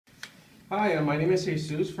Hi, my name is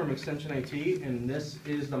Jesus from Extension IT, and this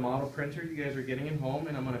is the model printer you guys are getting at home,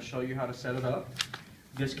 and I'm going to show you how to set it up.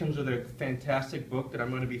 This comes with a fantastic book that I'm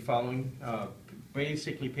going to be following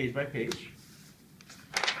basically page by page.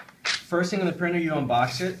 First thing on the printer, you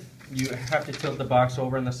unbox it. You have to tilt the box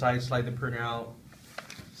over on the side, slide the printer out.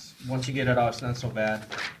 Once you get it out, it's not so bad.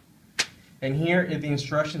 And here are the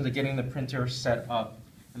instructions of getting the printer set up,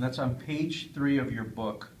 and that's on page 3 of your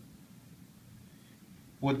book.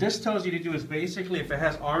 What this tells you to do is basically, if it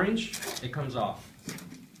has orange, it comes off.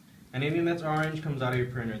 And anything that's orange comes out of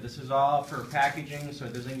your printer. This is all for packaging, so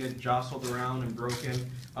it doesn't get jostled around and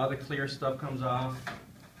broken. All the clear stuff comes off.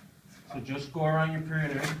 So just go around your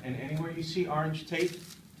printer, and anywhere you see orange tape,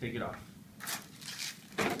 take it off.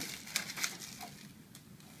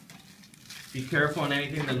 Be careful on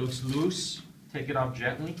anything that looks loose. Take it off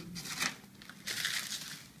gently.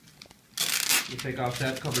 You take off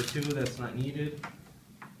that cover too, that's not needed.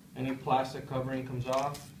 Any plastic covering comes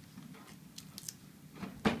off.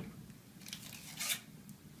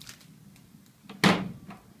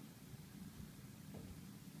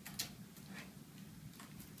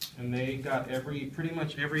 And they got pretty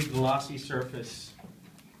much every glossy surface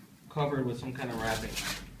covered with some kind of wrapping.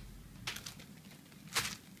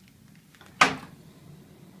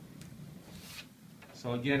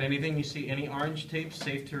 So again, anything you see, any orange tape,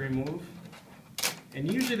 safe to remove.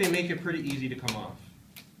 And usually they make it pretty easy to come off.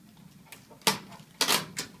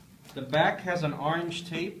 The back has an orange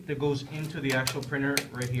tape that goes into the actual printer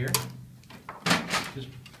right here. Just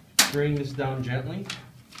bring this down gently,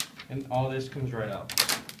 and all this comes right out.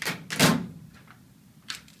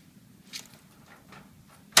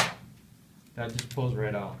 That just pulls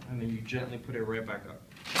right out, and then you gently put it right back up.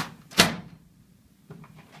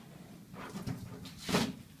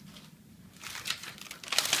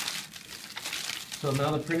 So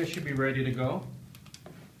now the printer should be ready to go.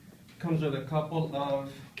 Comes with a couple of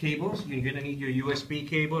cables. You're going to need your USB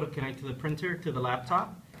cable to connect to the printer, to the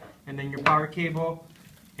laptop, and then your power cable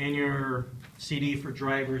and your CD for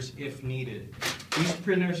drivers if needed. These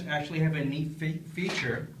printers actually have a neat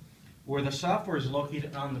feature where the software is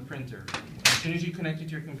located on the printer. As soon as you connect it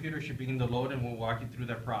to your computer, it should begin to load, and we'll walk you through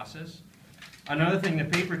that process. Another thing, the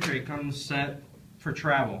paper tray comes set for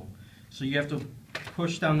travel. So you have to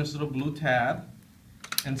push down this little blue tab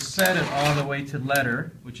and set it all the way to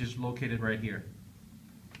letter, which is located right here.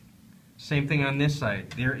 Same thing on this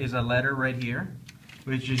side. There is a letter right here,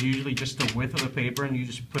 which is usually just the width of the paper, and you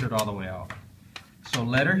just put it all the way out. So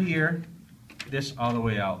letter here, this all the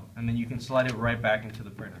way out, and then you can slide it right back into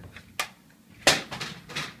the printer.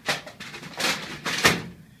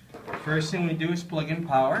 First thing we do is plug in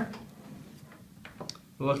power.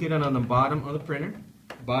 Locate it on the bottom of the printer,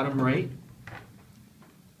 bottom right.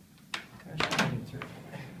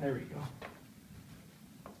 There we go.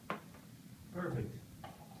 Perfect.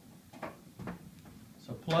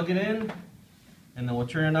 So plug it in, and then we'll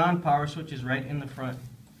turn it on. Power switch is right in the front.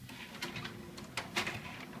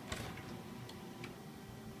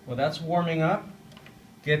 Well, that's warming up.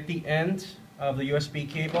 Get the end of the USB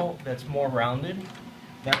cable that's more rounded.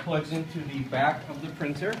 That plugs into the back of the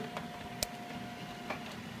printer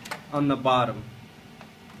on the bottom,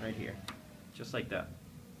 right here, just like that.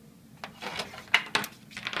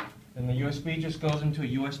 And the USB just goes into a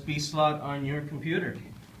USB slot on your computer.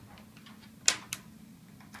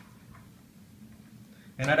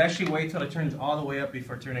 And I'd actually wait till it turns all the way up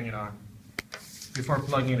before turning it on, before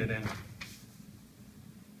plugging it in.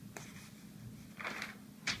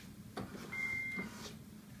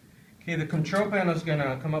 Okay, the control panel is going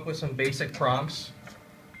to come up with some basic prompts.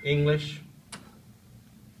 English.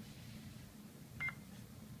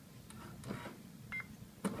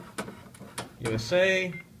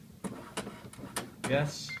 USA.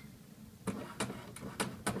 Yes.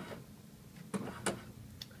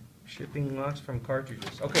 Shipping loss from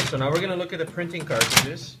cartridges. Okay, so now we're going to look at the printing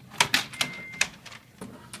cartridges.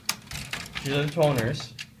 These are the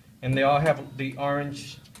toners, and they all have the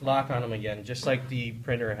orange lock on them again, just like the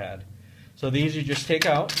printer had. So these you just take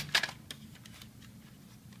out.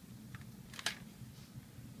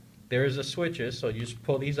 There's the switches, so you just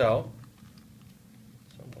pull these out.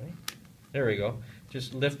 Some way. There we go.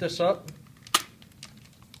 Just lift this up.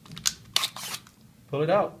 Pull it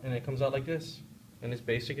out, and it comes out like this. And it's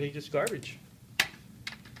basically just garbage.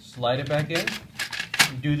 Slide it back in.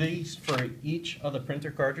 Do these for each of the printer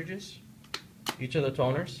cartridges, each of the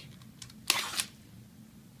toners.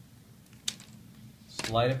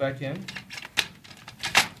 Slide it back in.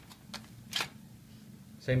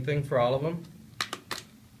 Same thing for all of them.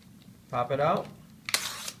 Pop it out.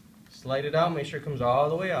 Slide it out, make sure it comes all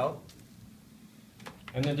the way out.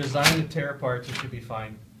 And then design the tear apart, it should be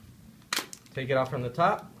fine. Take it out from the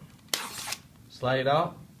top, slide it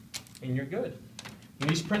out, and you're good. And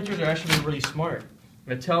these printers are actually really smart.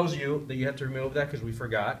 It tells you that you have to remove that because we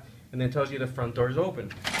forgot, and then it tells you the front door is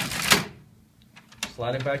open.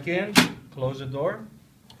 Slide it back in, close the door.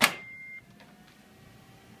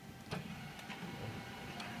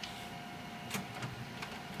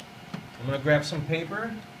 I'm going to grab some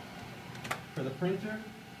paper for the printer.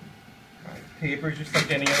 Paper is just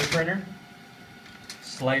like any other printer.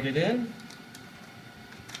 Slide it in.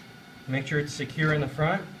 Make sure it's secure in the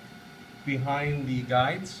front, behind the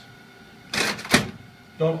guides.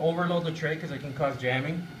 Don't overload the tray because it can cause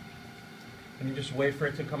jamming. And you just wait for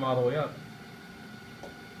it to come all the way up.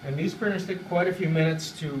 And these printers take quite a few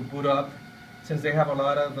minutes to boot up. Since they have a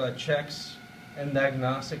lot of checks and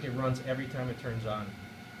diagnostic, it runs every time it turns on.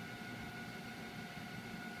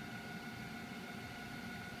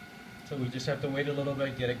 So we just have to wait a little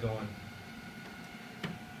bit, get it going.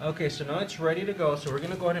 Okay, so now it's ready to go. So we're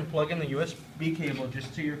going to go ahead and plug in the USB cable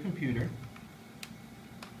just to your computer.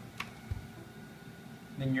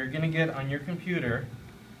 Then you're going to get on your computer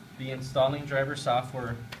the installing driver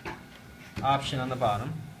software option on the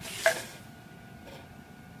bottom.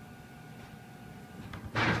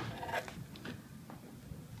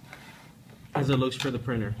 As it looks for the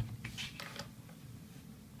printer.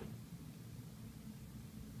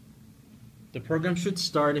 The program should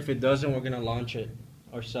start. If it doesn't, we're going to launch it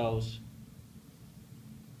ourselves.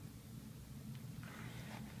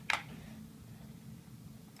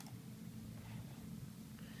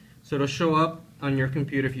 So it'll show up on your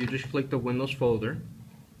computer if you just click the Windows folder,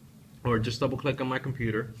 or just double click on my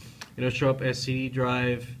computer. It'll show up as CD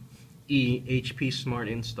drive E HP Smart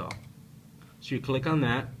Install. So you click on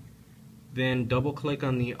that, then double click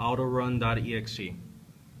on the autorun.exe.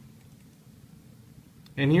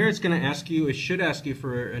 And here it's going to ask you, it should ask you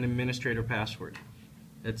for an administrator password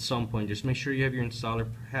at some point. Just make sure you have your installer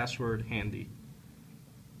password handy.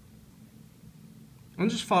 And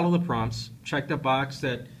just follow the prompts. Check the box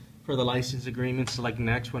that for the license agreement, select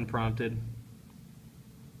next when prompted.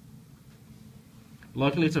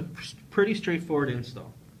 Luckily it's a pretty straightforward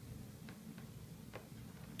install.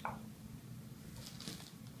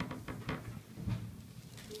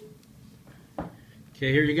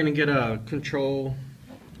 Okay, here you're going to get a control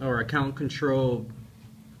or account control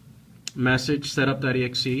message,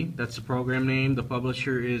 setup.exe. That's the program name. The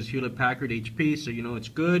publisher is Hewlett Packard HP, so you know it's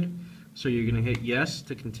good. So you're going to hit yes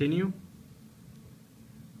to continue.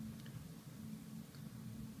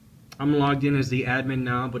 I'm logged in as the admin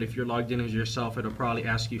now, but if you're logged in as yourself, it'll probably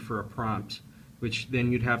ask you for a prompt, which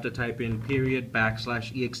then you'd have to type in /ext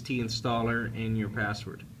installer and your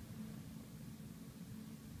password.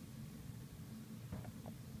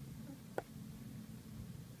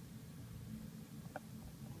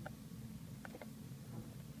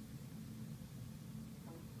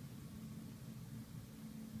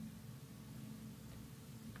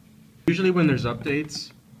 Usually when there's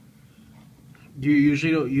updates,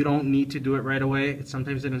 you don't need to do it right away.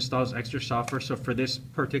 Sometimes it installs extra software. So for this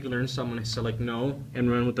particular install, I'm going to select no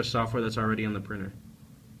and run with the software that's already on the printer.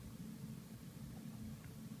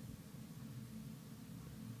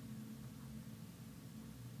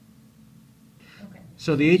 Okay.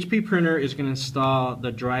 So the HP printer is going to install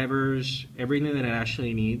the drivers, everything that it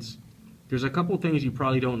actually needs. There's a couple things you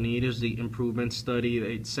probably don't need is the improvement study.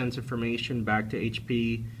 It sends information back to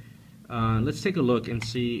HP. Let's take a look and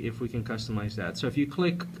see if we can customize that. So if you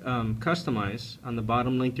click customize on the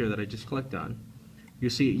bottom link there that I just clicked on, you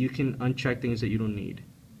see you can uncheck things that you don't need.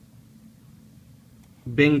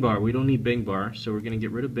 Bing bar, we don't need Bing bar, so we're going to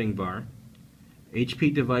get rid of Bing bar.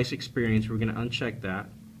 HP device experience, we're going to uncheck that.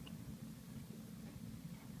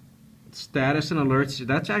 Status and alerts,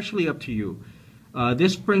 that's actually up to you.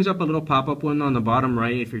 This brings up a little pop-up window on the bottom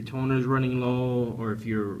right if your toner is running low or if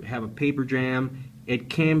you have a paper jam.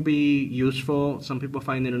 It can be useful. Some people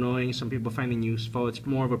find it annoying, some people find it useful. It's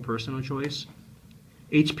more of a personal choice.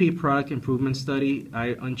 HP product improvement study,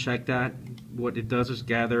 I uncheck that. What it does is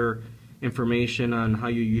gather information on how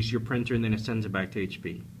you use your printer and then it sends it back to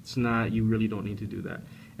HP. It's not, you really don't need to do that.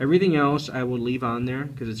 Everything else I will leave on there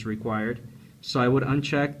because it's required. So I would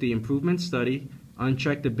uncheck the improvement study,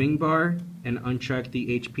 uncheck the Bing bar, and uncheck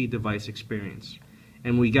the HP device experience.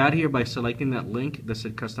 And we got here by selecting that link that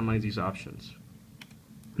said customize these options.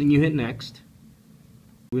 Then you hit next.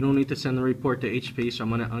 We don't need to send the report to HP, so I'm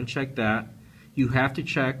going to uncheck that. You have to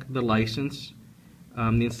check the license,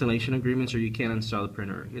 the installation agreements, or you can't install the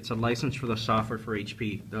printer. It's a license for the software for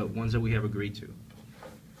HP, the ones that we have agreed to.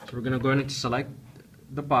 So we're going to go ahead and select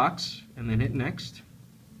the box and then hit next.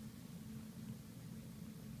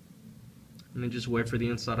 And then just wait for the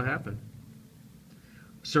install to happen.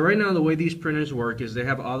 So right now the way these printers work is they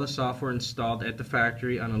have all the software installed at the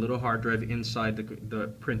factory on a little hard drive inside the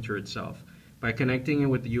printer itself. By connecting it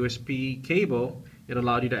with the USB cable, it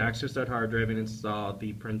allowed you to access that hard drive and install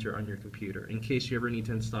the printer on your computer. In case you ever need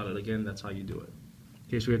to install it again, that's how you do it. In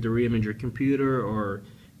case we have to re-image your computer or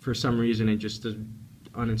for some reason it just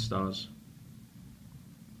uninstalls.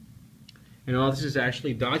 And all this is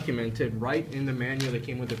actually documented right in the manual that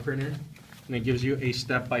came with the printer, and it gives you a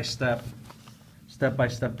step-by-step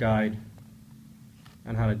guide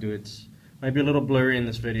on how to do it. Might be a little blurry in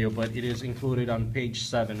this video, but it is included on page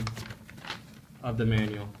 7 of the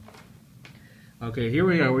manual. Okay, here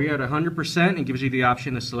we are. We're at 100%. It gives you the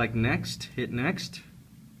option to select next. Hit next.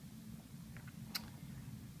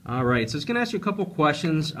 Alright, so it's going to ask you a couple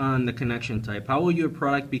questions on the connection type. How will your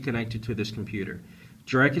product be connected to this computer?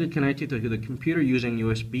 Directly connected to the computer using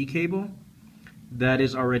USB cable. That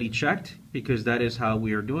is already checked because that is how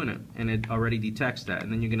we are doing it, and it already detects that.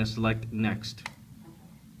 And then you're going to select next.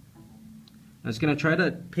 Now it's going to try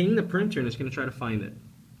to ping the printer and it's going to try to find it.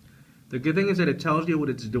 The good thing is that it tells you what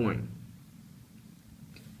it's doing.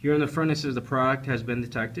 Here on the front it says the product has been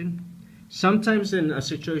detected. Sometimes in a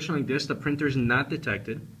situation like this the printer is not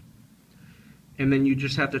detected, and then you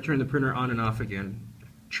just have to turn the printer on and off again.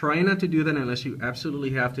 Try not to do that unless you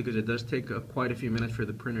absolutely have to, because it does take quite a few minutes for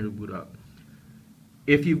the printer to boot up.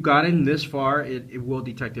 If you've gotten this far, it will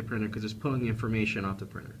detect the printer because it's pulling the information off the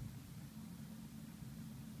printer.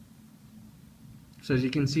 So as you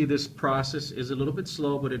can see, this process is a little bit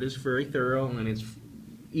slow, but it is very thorough and it's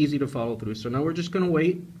easy to follow through. So now we're just going to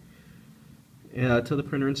wait till the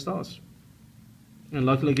printer installs. And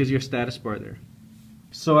luckily it gives you a status bar there.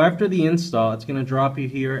 So after the install, it's going to drop you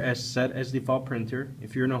here as set as default printer.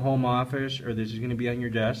 If you're in a home office or this is going to be on your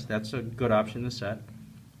desk, that's a good option to set.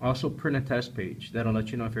 Also print a test page. That'll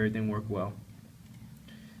let you know if everything worked well.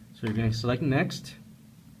 So you're going to select next,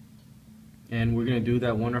 and we're going to do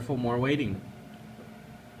that wonderful more waiting.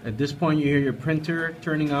 At this point you hear your printer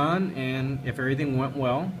turning on, and if everything went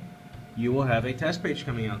well, you will have a test page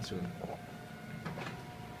coming out soon.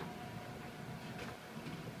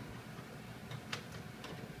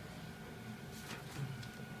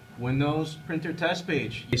 Windows printer test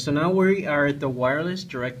page. Okay, so now we are at the wireless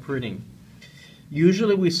direct printing.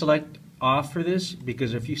 Usually we select off for this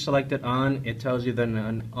because if you select it on, it tells you that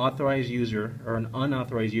an authorized user or an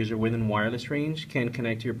unauthorized user within wireless range can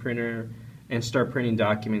connect to your printer and start printing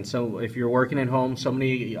documents. So if you're working at home,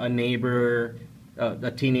 somebody, a neighbor,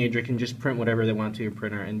 a teenager can just print whatever they want to your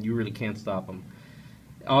printer and you really can't stop them.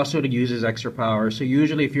 Also, it uses extra power. So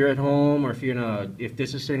usually if you're at home or if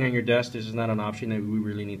this is sitting on your desk, this is not an option that we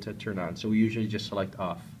really need to turn on. So we usually just select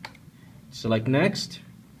off. Select next.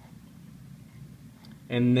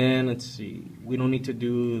 And then let's see, we don't need to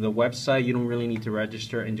do the website, you don't really need to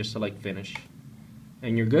register, and just select finish.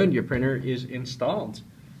 And you're good, your printer is installed.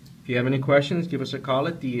 If you have any questions, give us a call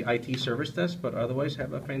at the IT service desk, but otherwise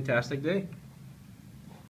have a fantastic day.